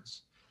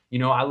returns.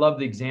 I love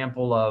the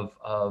example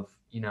of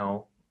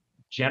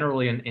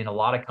generally in a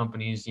lot of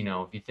companies,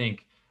 if you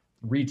think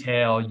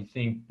retail, you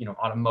think,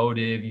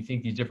 automotive, you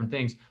think these different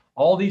things,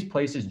 all these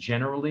places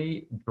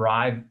generally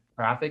drive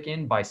traffic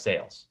in by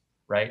sales,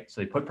 right?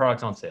 So they put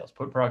products on sales.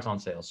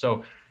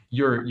 So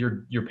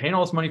you're paying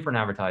all this money for an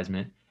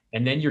advertisement,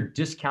 and then you're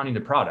discounting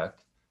the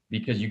product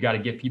because you got to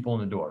get people in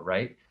the door,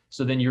 right?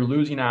 So then you're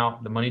losing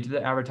out the money to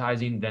the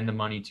advertising, then the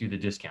money to the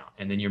discount,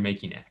 and then you're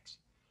making X.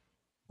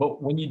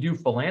 But when you do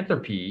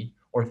philanthropy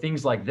or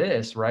things like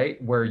this,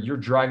 right, where you're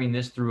driving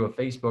this through a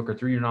Facebook or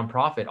through your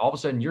nonprofit, all of a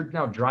sudden you're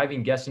now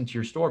driving guests into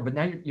your store, but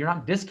now you're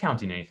not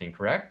discounting anything,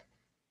 correct?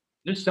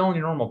 You're just selling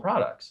your normal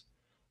products.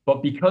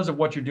 But because of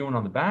what you're doing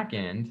on the back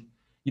end,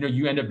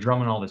 you end up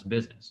drumming all this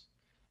business.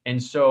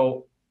 And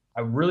so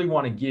I really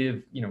want to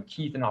give,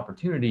 Keith an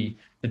opportunity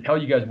to tell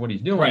you guys what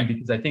he's doing, right,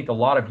 because I think a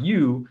lot of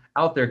you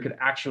out there could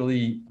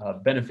actually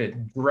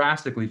benefit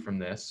drastically from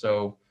this.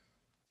 So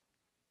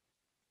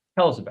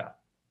tell us about it.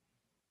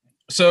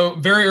 So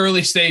very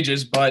early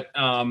stages, but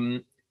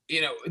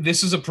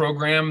this is a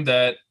program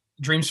that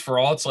Dreams for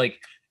All. It's like,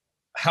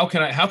 how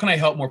can I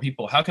help more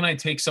people? How can I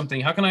take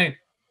something? How can I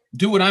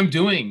do what I'm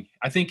doing?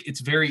 I think it's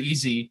very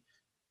easy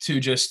to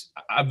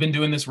I've been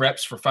doing this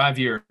reps for 5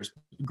 years,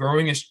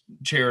 growing a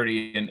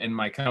charity and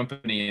my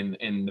company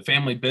and the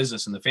family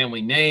business and the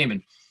family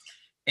name.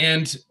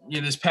 And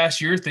this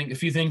past year, a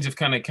few things have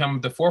kind of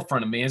come to the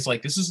forefront of me. It's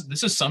like, this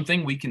is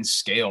something we can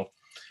scale.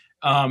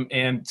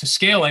 And to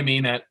scale, I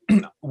mean that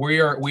we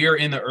are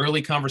in the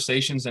early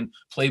conversations and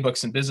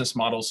playbooks and business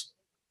models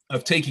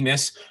of taking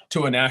this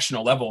to a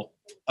national level,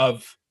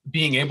 of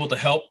being able to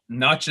help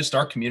not just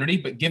our community,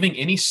 but giving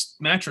any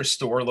mattress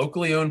store,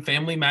 locally owned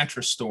family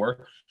mattress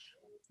store,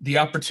 the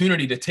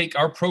opportunity to take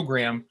our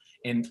program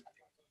and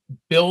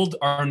build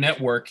our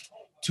network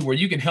to where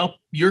you can help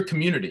your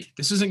community.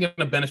 This isn't going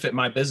to benefit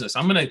my business.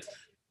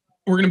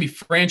 We're going to be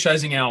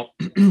franchising out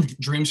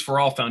Dreams for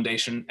All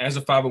Foundation as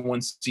a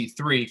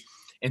 501c3,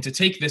 and to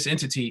take this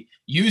entity,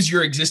 use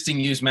your existing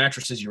used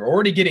mattresses you're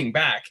already getting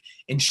back,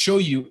 and show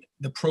you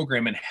the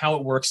program and how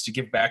it works to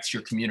give back to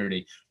your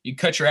community. You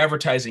cut your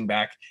advertising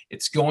back.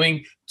 It's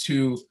going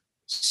to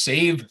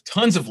save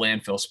tons of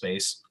landfill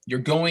space. You're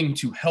going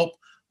to help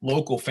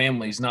local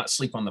families not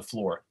sleep on the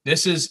floor.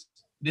 This is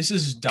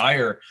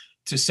dire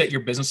to set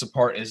your business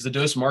apart. As the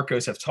Dos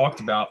Marcos have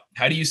talked about,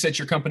 how do you set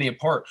your company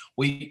apart?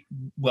 We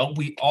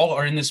all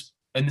are in this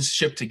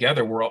ship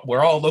together.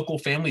 We're all a local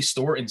family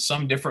store in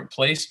some different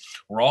place.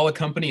 We're all a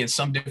company in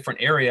some different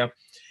area,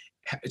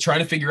 trying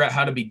to figure out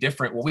how to be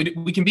different. Well,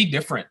 we can be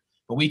different,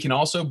 but we can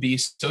also be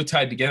so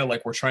tied together,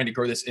 like we're trying to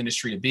grow this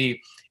industry to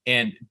be,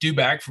 and do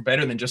back for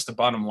better than just the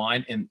bottom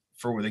line and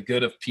for the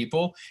good of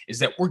people, is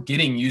that we're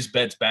getting used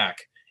beds back.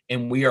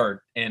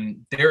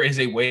 And there is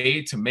a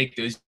way to make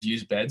those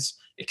used beds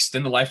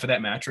extend the life of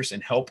that mattress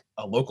and help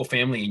a local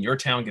family in your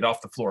town get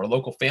off the floor, a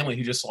local family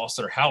who just lost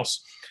their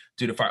house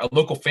due to fire, a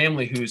local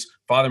family whose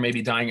father may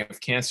be dying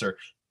of cancer.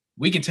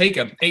 We can take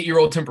an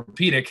 8-year-old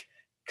Tempur-Pedic,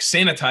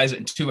 sanitize it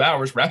in 2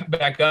 hours, wrap it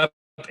back up,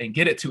 and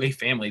get it to a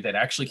family that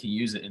actually can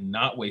use it and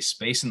not waste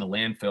space in the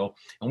landfill.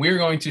 And we're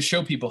going to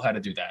show people how to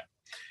do that.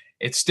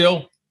 It's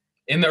still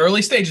in the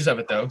early stages of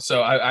it, though.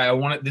 So I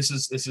want it. This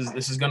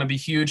is going to be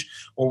huge.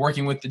 We're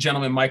working with the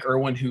gentleman, Mike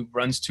Irwin, who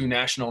runs 2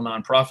 national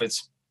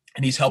nonprofits,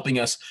 and he's helping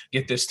us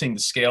get this thing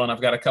to scale. And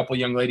I've got a couple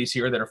young ladies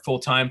here that are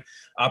full-time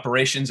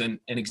operations and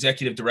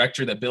executive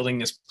director that building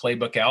this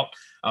playbook out.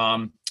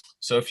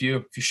 So if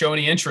you show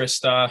any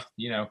interest, I'm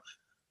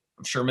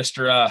sure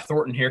Mr.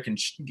 Thornton here can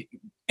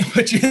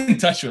put you in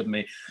touch with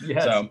me.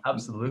 Yes, so,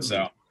 absolutely.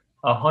 So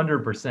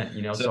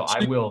 100%, so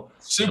I will.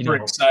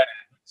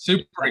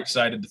 Super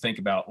excited to think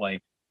about,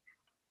 like,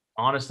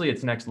 honestly,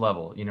 it's next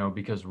level,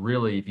 because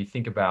really, if you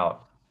think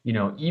about,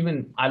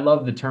 even I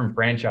love the term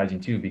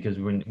franchising too, because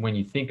when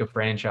you think of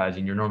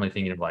franchising, you're normally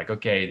thinking of like,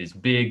 okay, this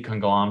big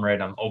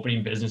conglomerate, I'm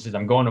opening businesses,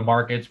 I'm going to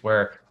markets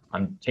where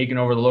I'm taking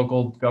over the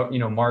local,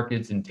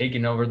 markets and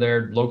taking over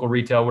their local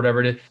retail, whatever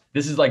it is.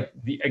 This is like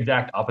the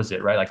exact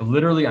opposite, right? Like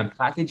literally I'm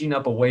packaging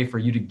up a way for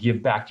you to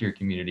give back to your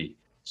community.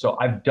 So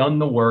I've done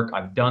the work.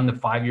 I've done the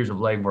 5 years of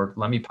legwork.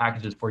 Let me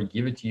package this for you,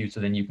 give it to you, so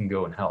then you can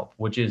go and help,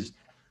 which is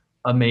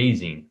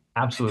amazing.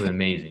 Absolutely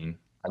amazing.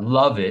 I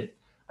love it.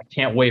 I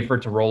can't wait for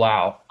it to roll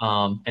out.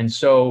 And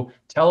so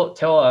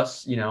tell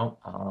us,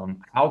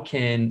 how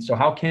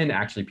can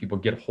actually people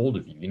get a hold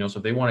of you? So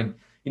if they want to,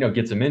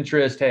 get some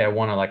interest. Hey, I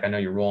want to, I know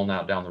you're rolling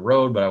out down the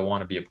road, but I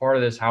want to be a part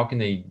of this. How can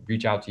they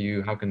reach out to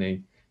you? How can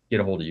they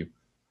get a hold of you?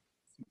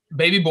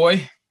 Baby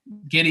boy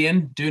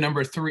Gideon, due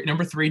number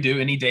three due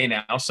any day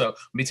now. So I'll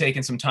be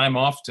taking some time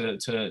off to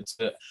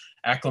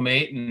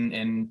acclimate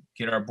and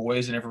get our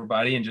boys and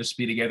everybody and just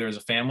be together as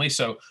a family.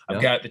 So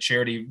I've got the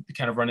charity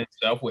kind of running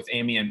itself with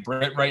Amy and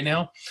Brett right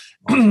now.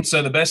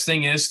 So the best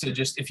thing is to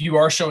just, if you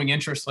are showing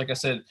interest, like I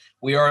said,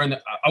 we are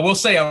I will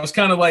say I was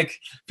kind of like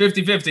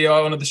 50-50. I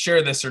wanted to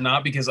share this or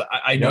not, because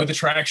I know the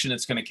traction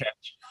it's going to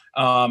catch.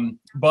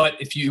 But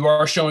if you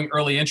are showing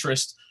early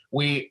interest,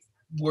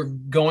 we're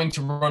going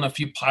to run a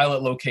few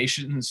pilot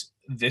locations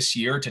this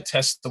year to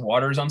test the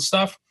waters on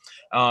stuff.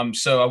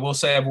 So I will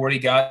say I've already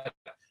got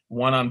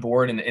one on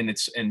board, and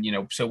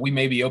so we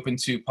may be open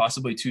to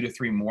possibly 2 to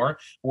 3 more.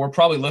 We're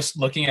probably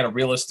looking at a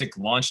realistic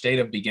launch date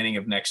of beginning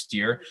of next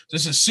year.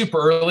 This is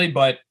super early,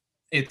 but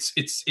it's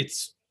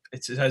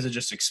as I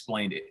just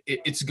explained,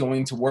 it's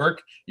going to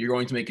work. You're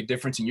going to make a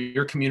difference in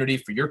your community,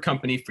 for your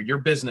company, for your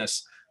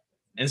business,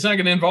 and it's not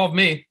going to involve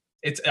me.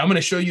 I'm going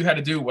to show you how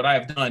to do what I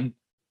have done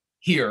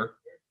here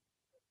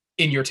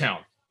in your town,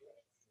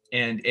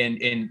 and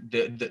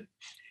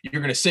you're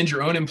going to send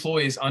your own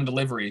employees on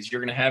deliveries.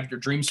 You're going to have your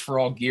Dreams for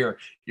All gear.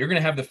 You're going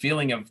to have the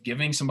feeling of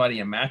giving somebody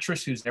a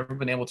mattress who's never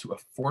been able to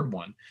afford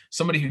one.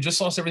 Somebody who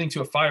just lost everything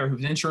to a fire,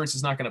 whose insurance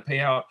is not going to pay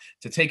out,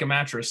 to take a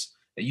mattress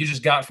that you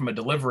just got from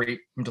delivering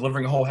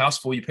a whole house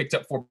full. You picked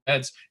up 4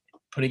 beds,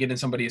 putting it in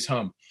somebody's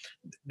home.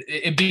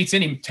 It beats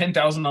any $10,000,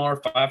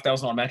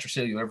 $5,000 mattress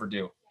sale you'll ever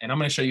do. And I'm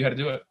going to show you how to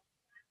do it.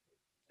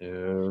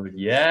 Dude,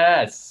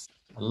 yes.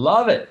 I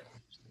love it.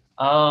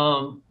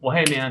 Well,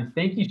 hey man,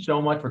 thank you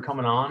so much for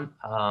coming on.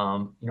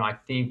 I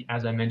think,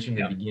 as I mentioned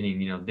in the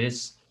beginning,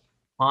 this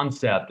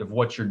concept of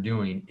what you're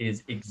doing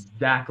is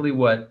exactly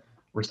what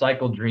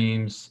Recycled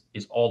Dreams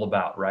is all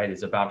about, right?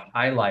 It's about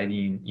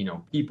highlighting,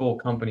 people,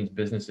 companies,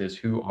 businesses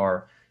who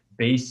are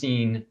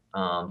basing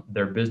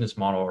their business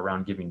model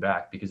around giving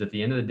back. Because at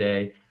the end of the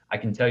day, I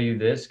can tell you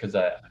this, because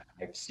I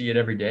see it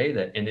every day,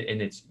 and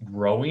it's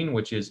growing,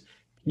 which is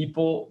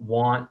people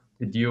want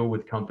to deal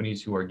with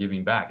companies who are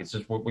giving back. It's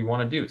just what we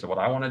want to do. It's what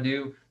I want to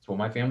do. It's what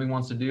my family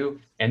wants to do.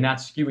 And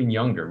that's skewing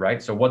younger,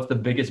 right? So what's the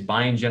biggest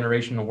buying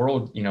generation in the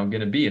world, going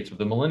to be? It's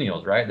the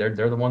millennials, right? They're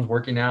the ones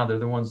working now. They're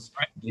the ones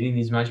getting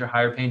these much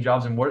higher paying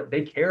jobs, and what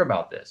they care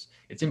about this.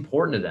 It's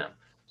important to them.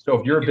 So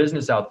if you're a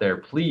business out there,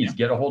 please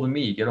get a hold of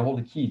me, get a hold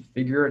of Keith,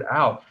 figure it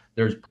out.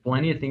 There's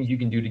plenty of things you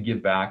can do to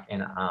give back.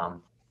 And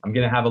I'm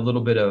going to have a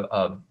little bit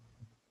of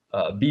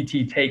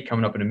BT take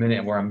coming up in a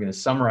minute where I'm going to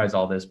summarize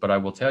all this, but I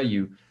will tell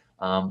you,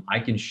 I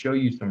can show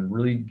you some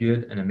really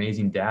good and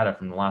amazing data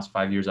from the last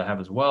 5 years I have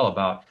as well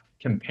about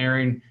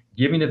comparing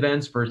giving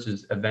events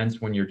versus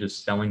events when you're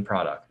just selling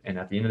product. And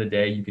at the end of the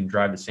day, you can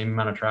drive the same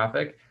amount of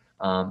traffic,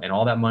 and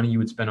all that money you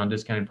would spend on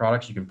discounted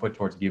products, you can put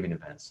towards giving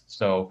events.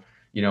 So,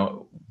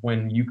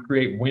 when you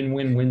create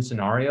win-win-win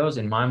scenarios,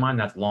 in my mind,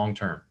 that's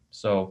long-term.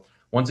 So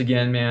once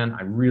again, man,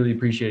 I really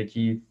appreciate it,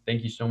 Keith.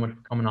 Thank you so much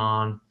for coming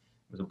on.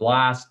 It was a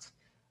blast.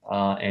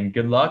 And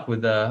good luck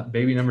with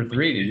baby number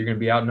 3. You're going to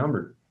be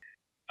outnumbered.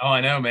 Oh,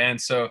 I know, man.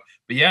 So,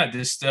 but yeah,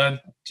 just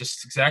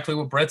exactly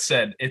what Brett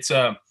said. It's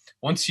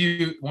once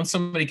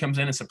somebody comes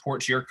in and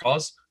supports your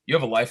cause, you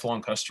have a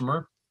lifelong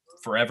customer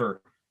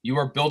forever. You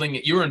are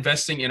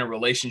investing in a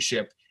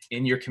relationship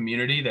in your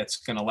community that's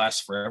going to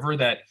last forever.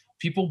 That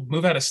people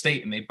move out of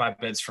state and they buy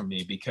beds from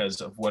me because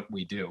of what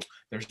we do.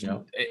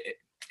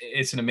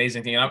 it's an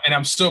amazing thing. And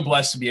I'm so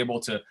blessed to be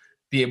able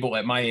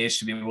at my age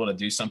to be able to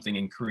do something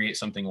and create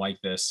something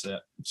like this. I'm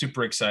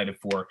super excited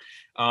for.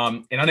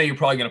 And I know you're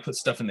probably going to put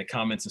stuff in the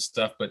comments and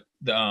stuff, but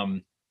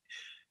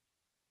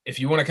if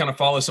you want to kind of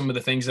follow some of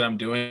the things that I'm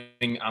doing,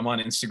 I'm on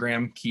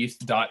Instagram,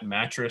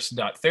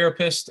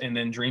 keith.mattress.therapist, and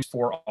then Dreams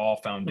for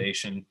All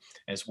Foundation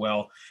as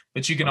well.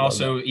 But you can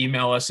also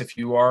email us if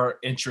you are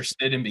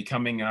interested in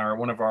becoming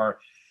one of our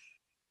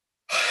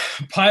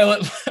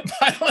pilot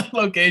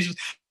locations.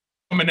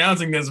 I'm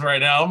announcing this right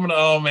now.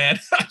 Oh man.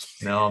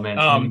 No,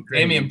 man.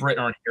 Amy and Britt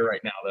aren't here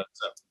right now though.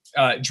 So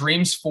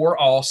Dreams for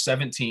All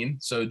 17.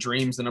 So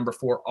dreams, the number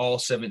 4, all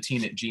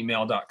 17 at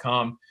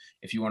gmail.com.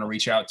 If you want to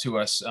reach out to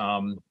us,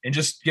 and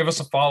just give us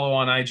a follow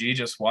on IG,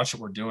 just watch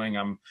what we're doing.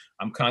 I'm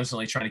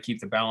constantly trying to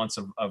keep the balance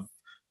of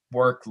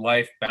work,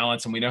 life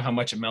balance. And we know how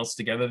much it melts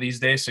together these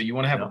days. So you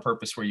want to have a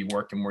purpose where you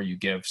work and where you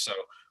give. So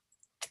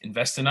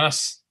invest in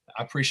us.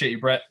 I appreciate you,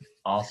 Brett.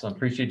 Awesome.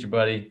 Appreciate you,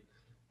 buddy.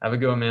 Have a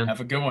good one, man.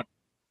 Have a good one.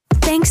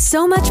 Thanks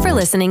so much for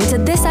listening to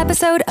this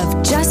episode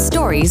of Just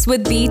Stories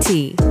with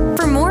BT.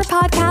 For more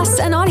podcasts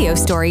and audio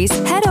stories,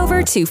 head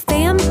over to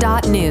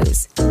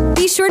fam.news.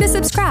 Be sure to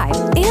subscribe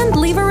and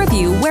leave a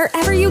review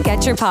wherever you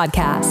get your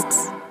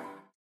podcasts.